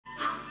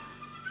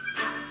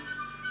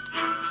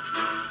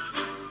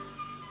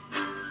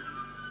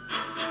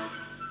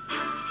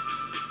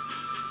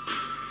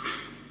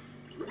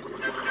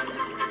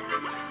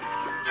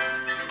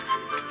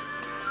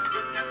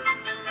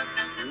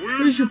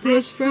Who's your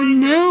best friend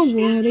now,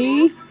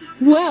 Woody?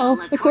 Well,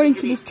 according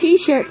to this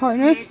t-shirt,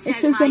 partner, it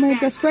says that my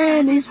best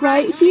friend is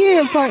right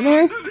here,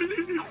 partner.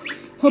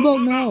 How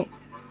about now?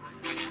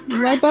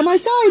 Right by my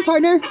side,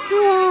 partner.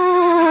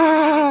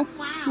 Ah!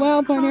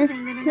 Well, partner,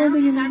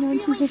 curving in the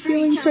lenses are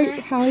feeling straight.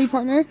 Howdy,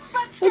 partner.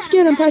 Let's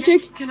get him,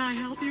 Patrick. Can I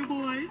help you,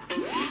 boys?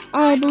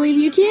 I believe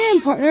you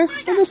can, partner.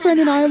 My best friend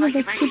and I would like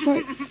to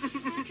part.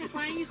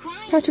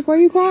 Patrick, why are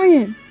you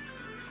crying?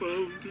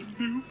 Found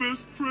a new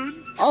best friend.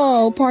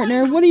 Oh,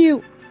 partner, what are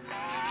you...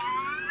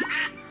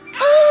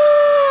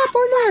 Ah,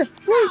 partner!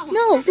 Wait,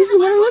 no, this is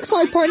what it looks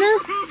like, partner.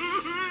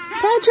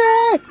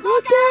 Patrick,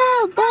 look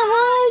out!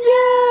 Behind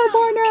you,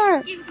 partner!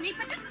 Excuse me,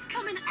 but this is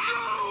coming out.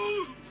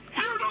 No!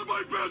 You're not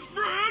my best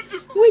friend!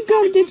 We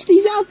gotta ditch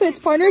these outfits,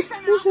 partners.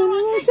 There's no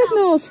more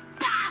signals.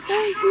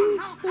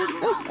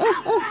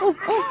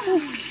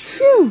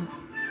 Phew!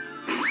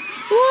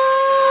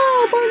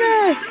 Whoa,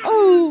 partner!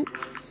 Oh,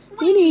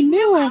 we need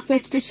new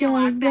outfits to show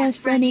our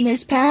best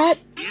friendiness, Pat.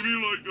 You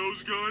mean like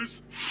those guys?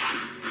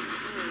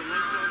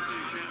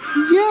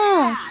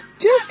 Yeah,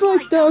 just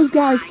like those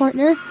guys,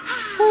 partner.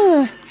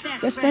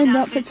 Best friend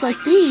outfits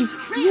like these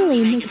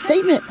really make a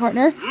statement,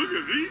 partner. Look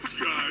at these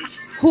guys!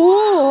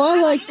 Oh, I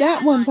like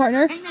that one,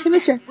 partner. Hey,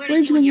 mister,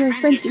 where'd you and your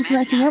friends get your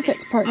matching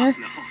outfits, partner?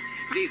 No,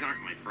 these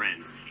aren't my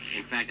friends.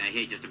 In fact, I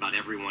hate just about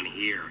everyone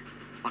here.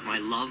 But my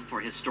love for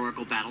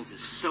historical battles is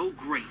so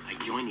great, I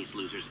join these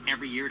losers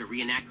every year to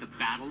reenact the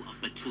Battle of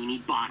Bikini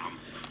Bottom.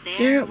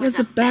 There was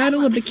a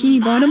battle of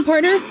Bikini Bottom,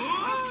 partner?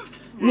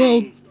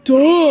 Well,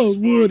 duh,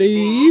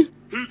 Woody.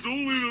 It's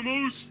only the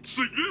most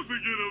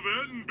significant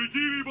event in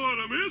Bikini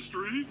Bottom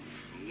history.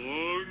 A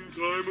long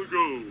time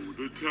ago,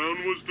 the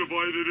town was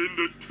divided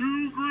into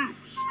two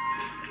groups.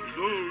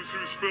 Those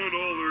who spent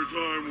all their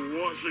time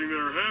washing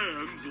their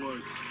hands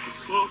like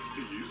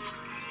softies.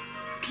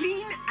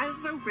 Clean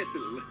as a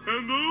whistle.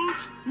 And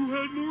those who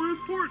had more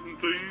important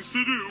things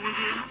to do with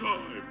their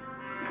time.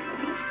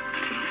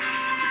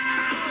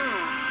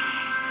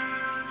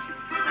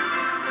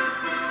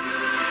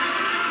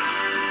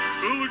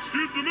 That looks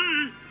good to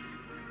me.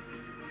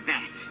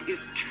 That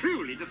is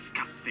truly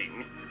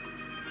disgusting.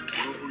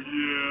 Oh,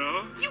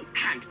 yeah? You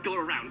can't go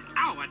around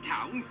our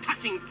town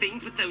touching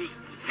things with those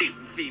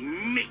filthy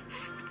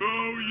mitts.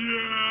 Oh,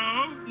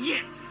 yeah?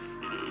 Yes.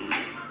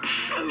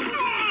 Wash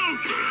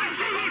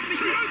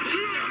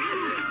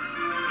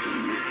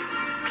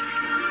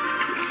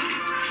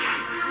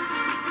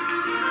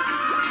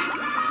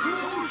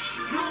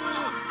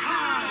your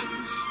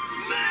hands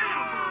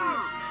now!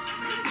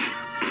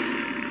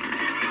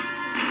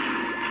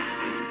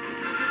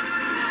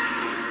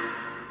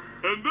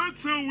 And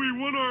that's how we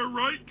won our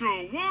right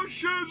to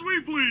wash as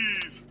we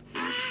please.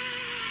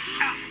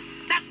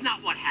 That's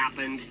not what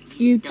happened.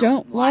 You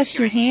don't wash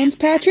your hands,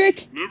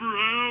 Patrick? Never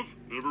have,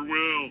 never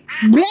will.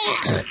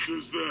 Blech!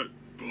 Does that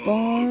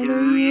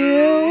Bother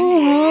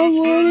you, huh,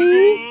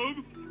 Woody?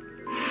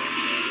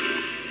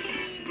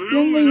 You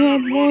only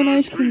have one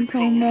ice cream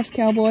cone left,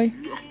 cowboy.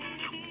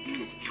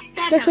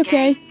 That's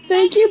okay.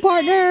 Thank you,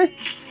 partner.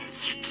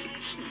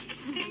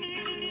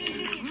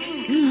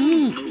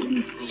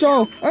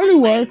 So,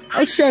 anyway,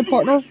 I said,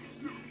 partner.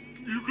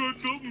 You got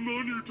something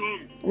on your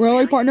tongue.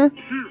 Really, partner?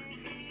 Here,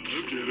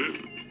 I'll get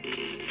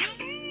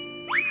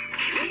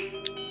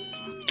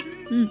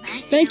it.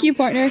 Thank you,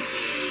 partner.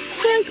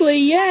 Frankly,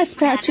 yes,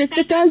 Patrick,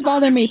 that does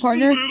bother me,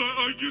 partner. Then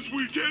I guess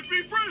we can't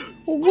be friends.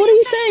 Well, what are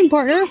you saying,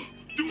 partner?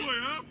 Do I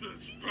have to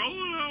spell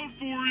it out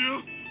for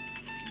you?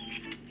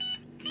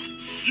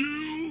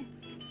 You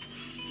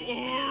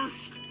are...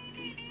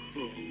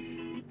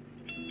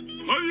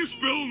 How do you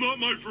spell not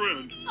my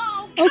friend?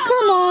 Oh,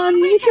 come on.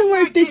 You can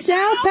work this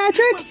out,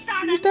 Patrick. You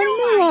start a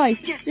new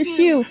life. Just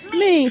you,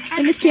 me,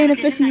 and this can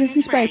of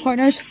fishing spray,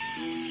 partners.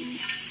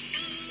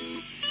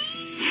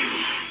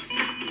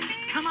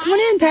 Come on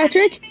in,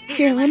 Patrick.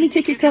 Here, let me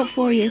take your coat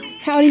for you.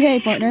 Howdy hey,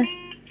 partner. No,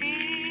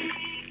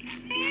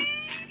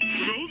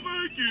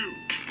 thank you.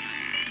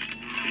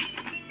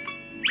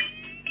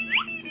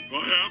 I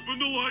happen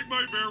to like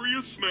my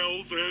various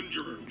smells and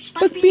germs.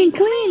 But being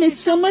clean is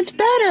so much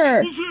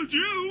better. Well, says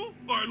you,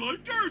 I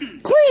like dirty.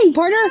 Clean,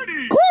 partner.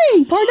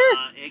 Clean,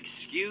 partner.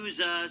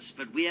 Excuse us,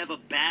 but we have a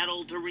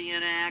battle to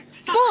reenact.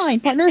 Fine,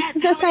 partner.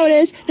 If that's how it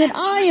is, then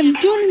I am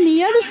joining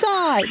the other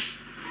side.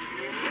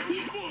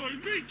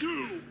 Fine, me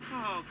too.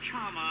 Oh,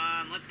 come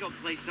on. Let's go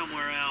play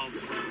somewhere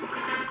else.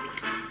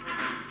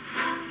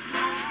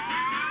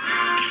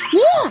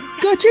 Whoa!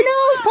 Got your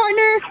nose,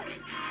 partner.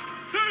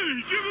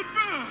 Hey, give it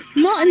back.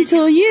 Not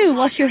until you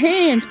wash your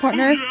hands,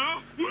 partner.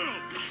 Oh, yeah?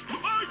 Well,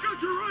 I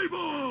got your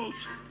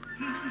eyeballs.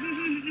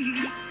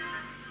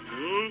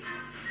 Huh?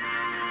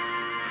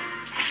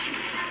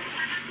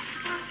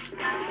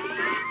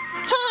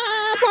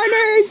 Ha,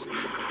 partners!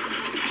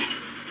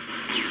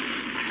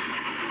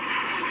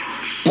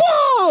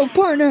 Whoa,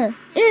 partner!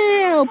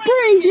 Ew,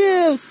 brain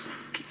juice!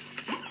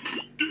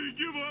 Didn't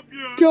give up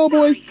yet.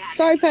 Cowboy,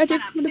 sorry,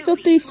 Patrick, but a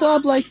filthy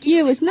slob like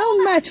you is no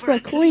match for a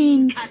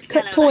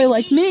clean-cut toy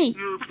like me.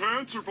 Your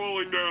pants are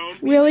falling down.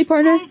 Really,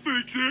 partner? I'll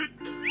fix it.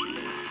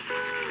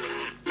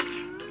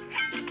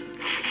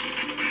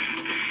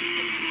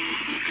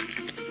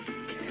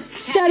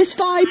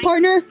 satisfied,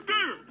 partner?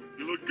 There!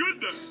 You look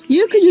good now.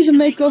 You could use a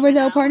makeover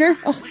though, partner.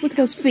 Oh, look at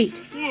those feet.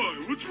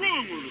 Why? What's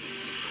wrong with it?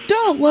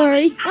 Don't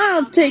worry,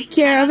 I'll take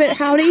care of it,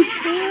 Howdy.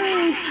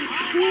 No!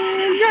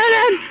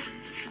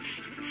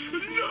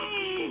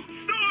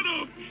 Not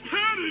a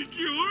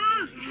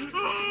pedicure!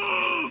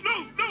 Oh, no,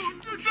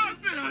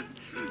 not that!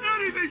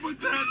 Anything but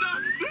that,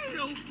 not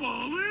nail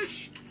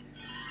polish!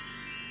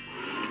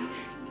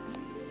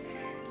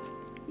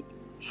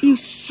 You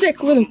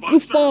sick little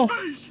goofball.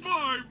 Face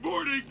my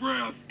morning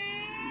breath!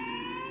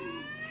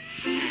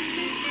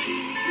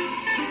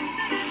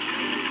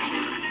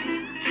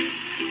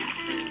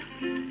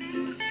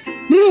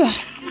 Ugh.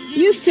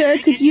 You, sir,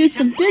 could use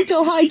some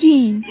dental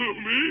hygiene. Who,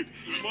 me?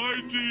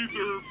 My teeth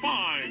are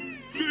fine.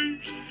 See?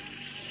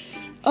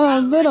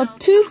 A little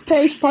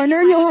toothpaste, partner,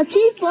 and you'll have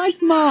teeth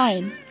like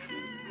mine.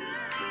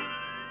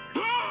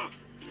 Ah!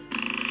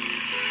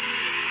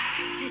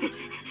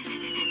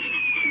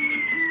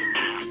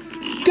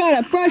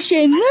 Gotta brush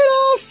in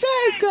little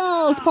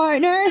circles,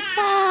 partner.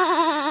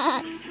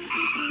 Ah.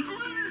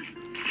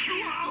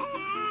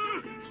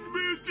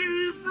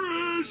 Minty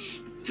fresh!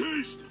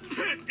 Taste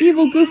pet!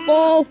 Evil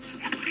goofball.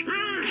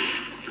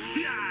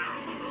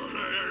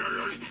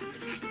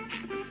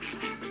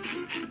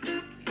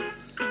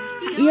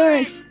 You're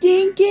a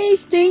stinky,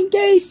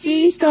 stinky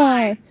sea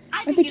star.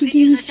 I think you can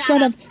use a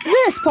shot of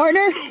this, partner.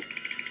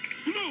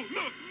 No,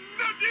 not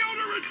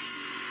deodorant!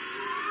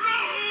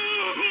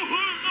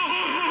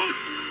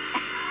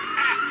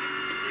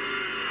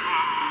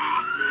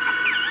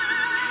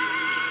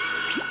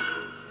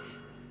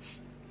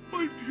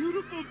 My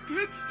beautiful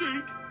pit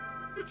stink!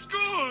 It's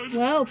gone!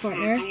 Well, The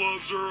partner.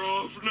 gloves are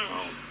off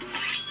now.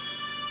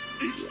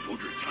 It's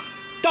booger time.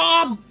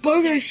 Ah,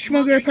 booger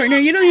schmugger, partner.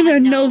 You don't even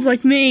have a nose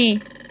like me.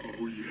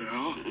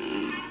 Oh,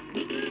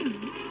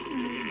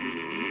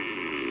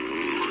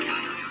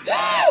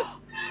 yeah?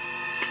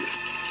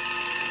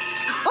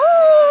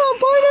 Oh,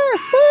 partner!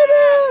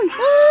 Partner!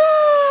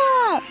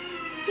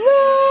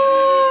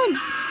 Run!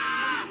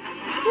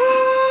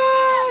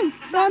 Run!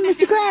 Run,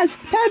 Mr. Krabs!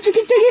 Patrick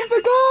is digging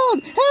for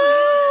gold!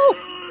 Help!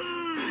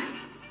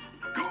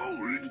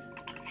 Gold?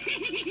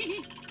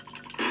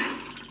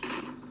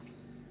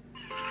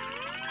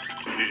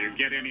 Did you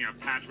get any of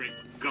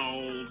Patrick's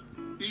gold?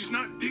 He's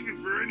not digging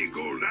for any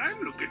gold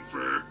I'm looking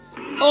for.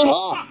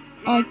 Uh-huh!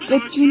 I'll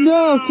let you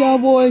know,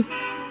 cowboy.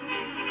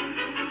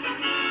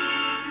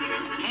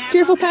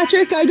 Careful,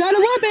 Patrick. I got a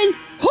weapon.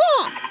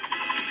 Ha!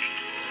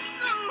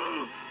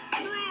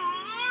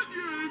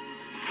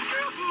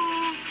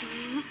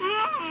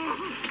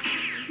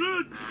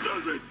 That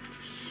doesn't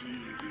see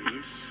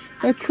this.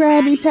 A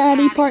Krabby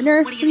Patty,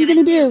 partner. What are you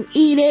gonna do?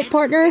 Eat it,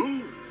 partner?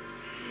 Oh,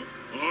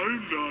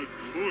 I'm not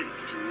going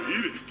to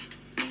eat it.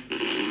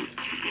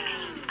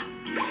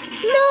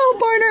 No,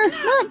 partner.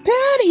 Not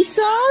patty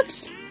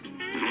sauce.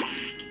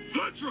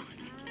 That's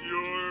right.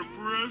 Your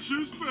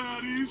precious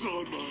patties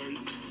on my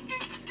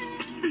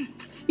feet.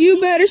 You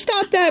better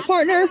stop that,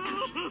 partner.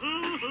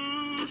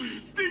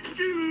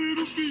 Stinky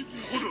little feet.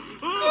 Oh, no.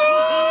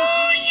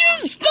 Oh,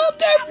 you stop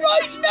that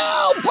right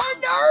now,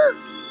 partner.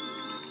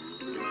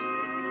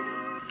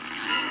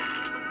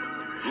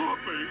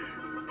 Hopping.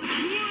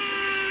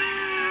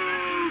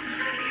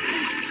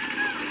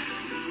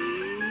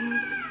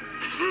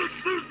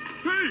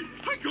 Hey,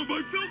 I got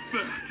my filth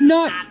back.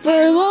 Not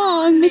for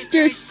long,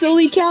 Mr.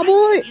 Silly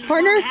Cowboy.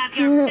 Partner,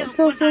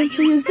 feel free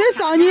to use this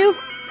on you.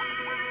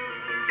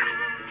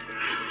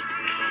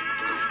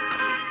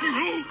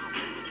 No,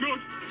 not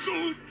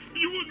so.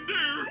 You wouldn't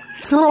dare.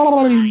 Stay back.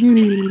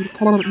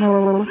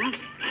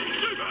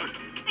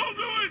 I'll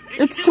do it.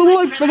 It's too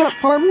late for that,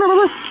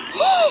 partner.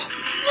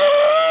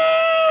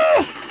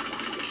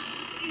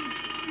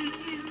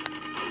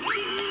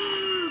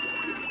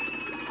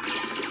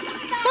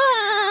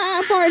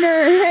 Ah,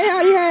 partner. Hey,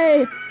 howdy,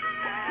 hey.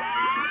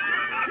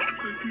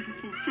 My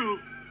beautiful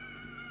filth.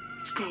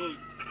 It's gone.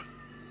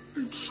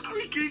 I'm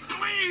squeaky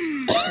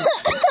clean.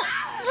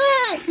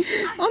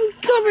 I'm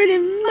covered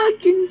in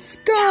muck and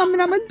scum,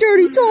 and I'm a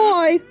dirty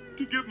toy.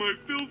 To get my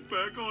filth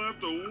back, I'll have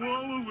to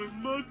wallow in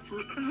mud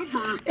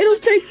forever. It'll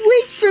take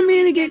weeks for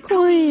me to get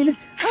clean.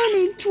 I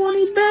need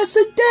 20 baths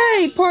a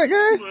day, partner.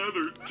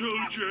 Lather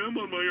toe jam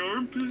on my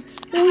armpits.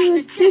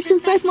 And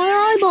disinfect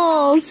my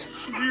eyeballs.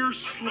 Smear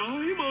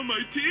slime on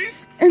my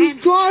teeth.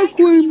 And dry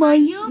clean my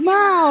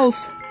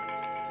mouth.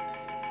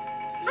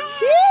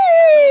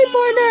 Yay,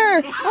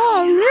 partner!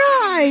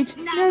 Alright!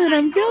 Now that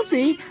I'm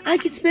filthy, I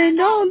can spend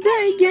all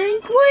day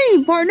getting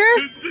clean, partner!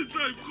 And since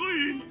I'm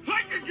clean,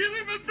 I can get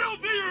even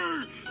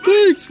filthier.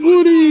 Thanks,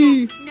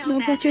 Woody! No,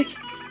 Patrick.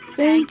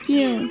 Thank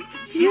you.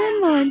 You're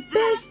my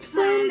best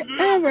friend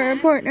ever,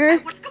 partner.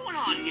 What's going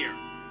on here?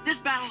 This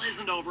battle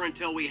isn't over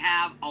until we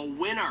have a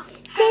winner.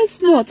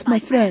 Guess not, my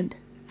friend.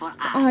 For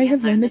I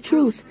have learned the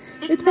truth.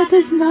 It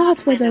matters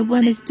not whether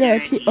one is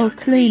dirty or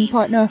clean,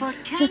 partner.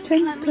 For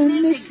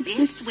cleanliness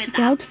exists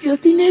without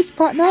filthiness,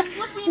 partner.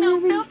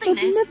 And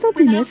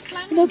filthiness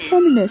without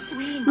cleanliness.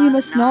 We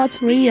must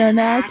not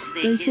reenact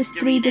the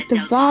history that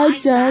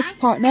divides us,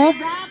 partner.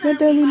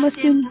 Rather, we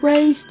must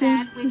embrace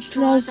that which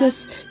draws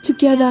us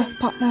together,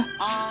 partner.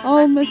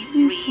 All must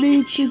be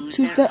free to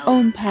choose their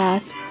own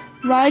path.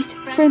 Right,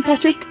 friend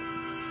Patrick?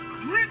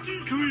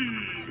 Squeaky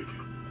clean.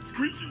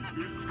 Squeaky,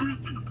 it's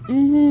squeaky.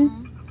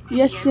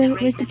 Yes, sir,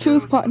 it's the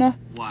truth, partner.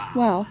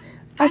 Wow.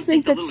 I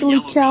think that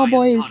silly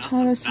cowboy is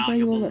trying us a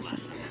valuable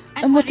lesson.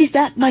 And what is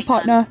that, my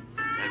partner?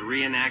 That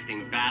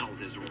reenacting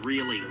battles is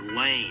really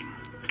lame.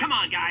 Come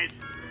on,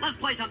 guys. Let's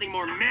play something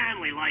more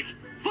manly like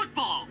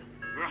football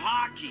Or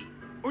hockey.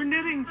 Or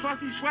knitting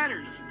fluffy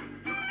sweaters.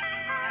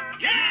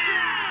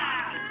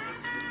 Yeah!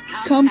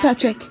 Come,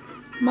 Patrick.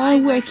 My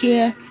work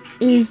here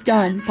is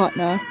done,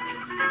 partner.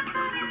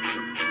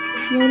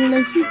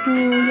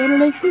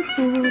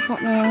 Yodelay-hee-hoo,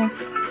 partner.